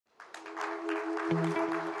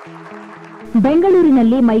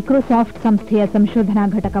ಬೆಂಗಳೂರಿನಲ್ಲಿ ಮೈಕ್ರೋಸಾಫ್ಟ್ ಸಂಸ್ಥೆಯ ಸಂಶೋಧನಾ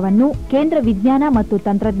ಘಟಕವನ್ನು ಕೇಂದ್ರ ವಿಜ್ಞಾನ ಮತ್ತು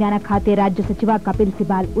ತಂತ್ರಜ್ಞಾನ ಖಾತೆ ರಾಜ್ಯ ಸಚಿವ ಕಪಿಲ್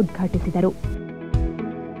ಸಿಬಾಲ್ ಉದ್ಘಾಟಿಸಿದರು.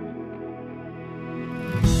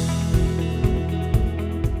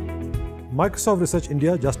 Microsoft Research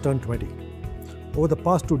India just turned 20. Over the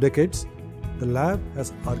past 2 decades, the lab has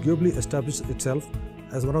arguably established itself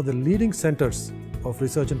as one of the leading centers of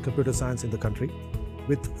research in computer science in the country,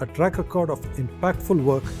 with a track record of impactful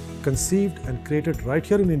work conceived and created right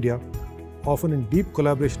here in India, often in deep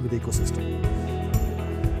collaboration with the ecosystem.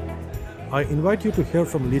 I invite you to hear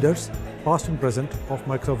from leaders, past and present, of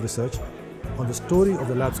Microsoft Research on the story of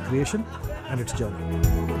the lab's creation and its journey.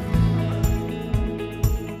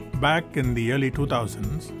 Back in the early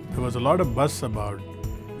 2000s, there was a lot of buzz about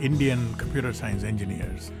Indian computer science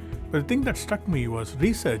engineers. But the thing that struck me was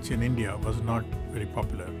research in India was not very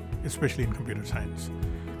popular, especially in computer science.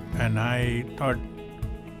 And I thought,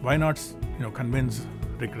 why not, convince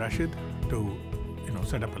Rick Rashid to,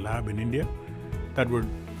 set up a lab in India that would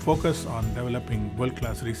focus on developing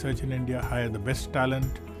world-class research in India, hire the best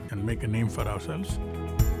talent, and make a name for ourselves.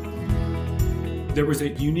 There was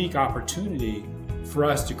a unique opportunity for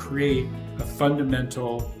us to create a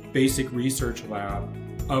fundamental basic research lab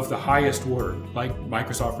of the highest order, like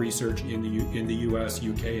Microsoft Research in the US,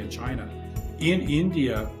 UK, and China. In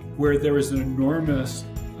India, where there is an enormous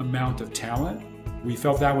amount of talent, we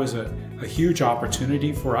felt that was a huge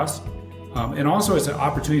opportunity for us, and also as an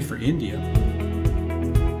opportunity for India.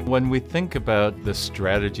 When we think about the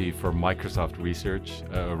strategy for Microsoft Research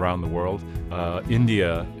around the world,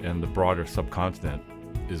 India and the broader subcontinent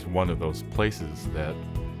is one of those places that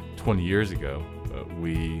 20 years ago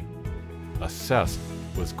we assessed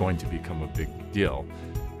was going to become a big deal.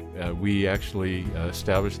 We actually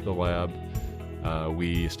established the lab, we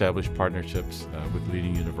established partnerships with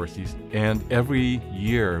leading universities, and every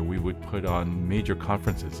year we would put on major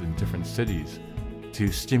conferences in different cities to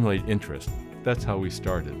stimulate interest. That's how we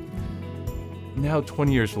started. Now,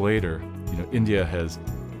 20 years later, India has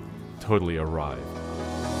totally arrived.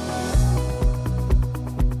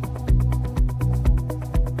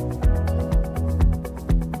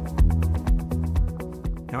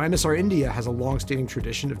 Now, MSR India has a long-standing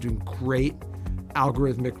tradition of doing great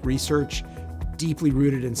algorithmic research, deeply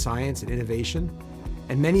rooted in science and innovation,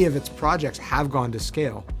 and many of its projects have gone to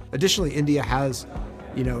scale. Additionally, India has,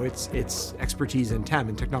 its expertise in TEM,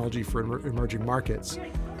 in technology for emerging markets,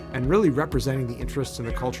 and really representing the interests and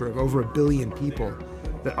the culture of over 1 billion people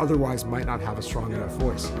that otherwise might not have a strong enough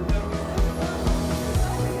voice.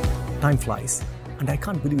 Time flies, and I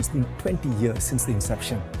can't believe it's been 20 years since the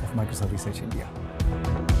inception of Microsoft Research India.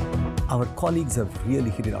 Our colleagues have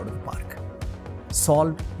really hit it out of the park,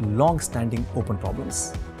 solved long-standing open problems,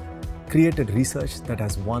 created research that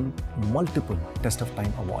has won multiple Test of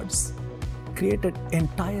Time awards, created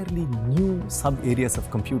entirely new sub-areas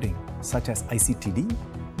of computing such as ICTD,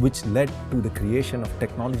 which led to the creation of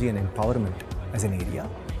technology and empowerment as an area,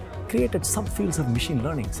 created subfields of machine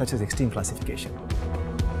learning such as extreme classification.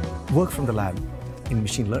 Work from the lab in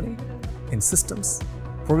machine learning, in systems,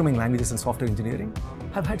 programming languages and software engineering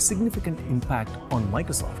have had significant impact on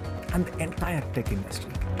Microsoft and the entire tech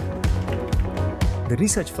industry. The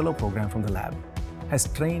Research Fellow program from the lab has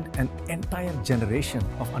trained an entire generation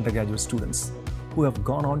of undergraduate students who have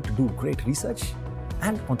gone on to do great research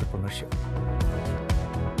and entrepreneurship.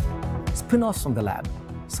 Spin-offs from the lab,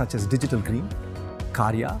 such as Digital Green,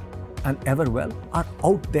 Karya, and Everwell, are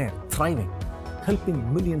out there thriving, helping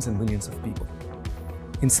millions and millions of people.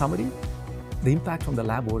 In summary, the impact from the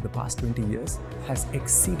lab over the past 20 years has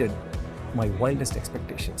exceeded my wildest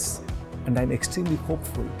expectations, and I'm extremely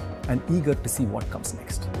hopeful and eager to see what comes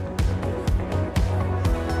next.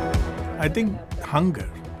 I think hunger,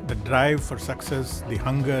 the drive for success, the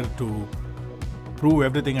hunger to prove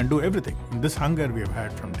everything and do everything, this hunger we have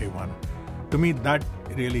had from day one. To me, that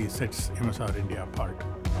really sets MSR India apart.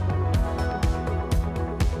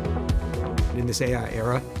 In this AI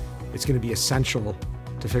era, it's going to be essential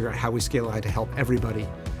to figure out how we scale AI to help everybody.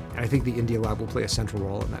 And I think the India Lab will play a central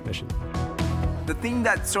role in that mission. The thing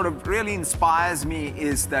that sort of really inspires me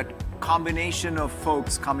is that combination of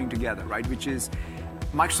folks coming together, right? Which is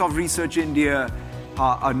Microsoft Research India,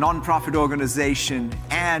 a non-profit organization,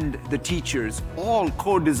 and the teachers all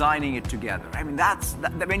co-designing it together. I mean,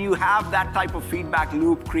 when you have that type of feedback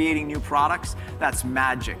loop creating new products, that's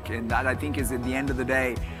magic. And that, I think, is at the end of the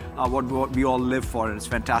day what we all live for, and it's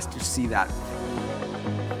fantastic to see that.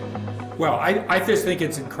 Well, I just think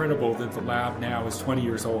it's incredible that the lab now is 20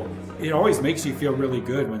 years old. It always makes you feel really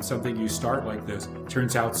good when something you start like this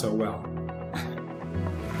turns out so well.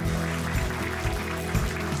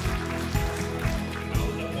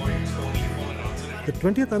 The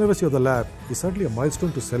 20th anniversary of the lab is certainly a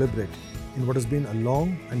milestone to celebrate in what has been a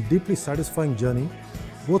long and deeply satisfying journey,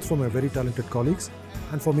 both for my very talented colleagues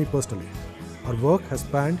and for me personally. Our work has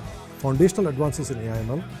spanned foundational advances in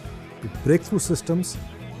AI/ML to breakthrough systems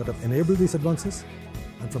that have enabled these advances,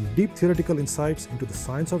 and from deep theoretical insights into the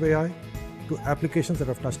science of AI to applications that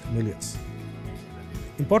have touched millions.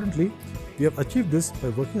 Importantly, we have achieved this by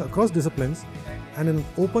working across disciplines and in an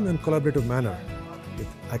open and collaborative manner with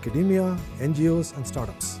academia, NGOs, and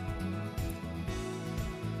startups.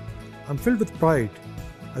 I'm filled with pride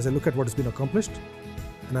as I look at what has been accomplished,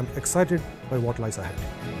 and I'm excited by what lies ahead.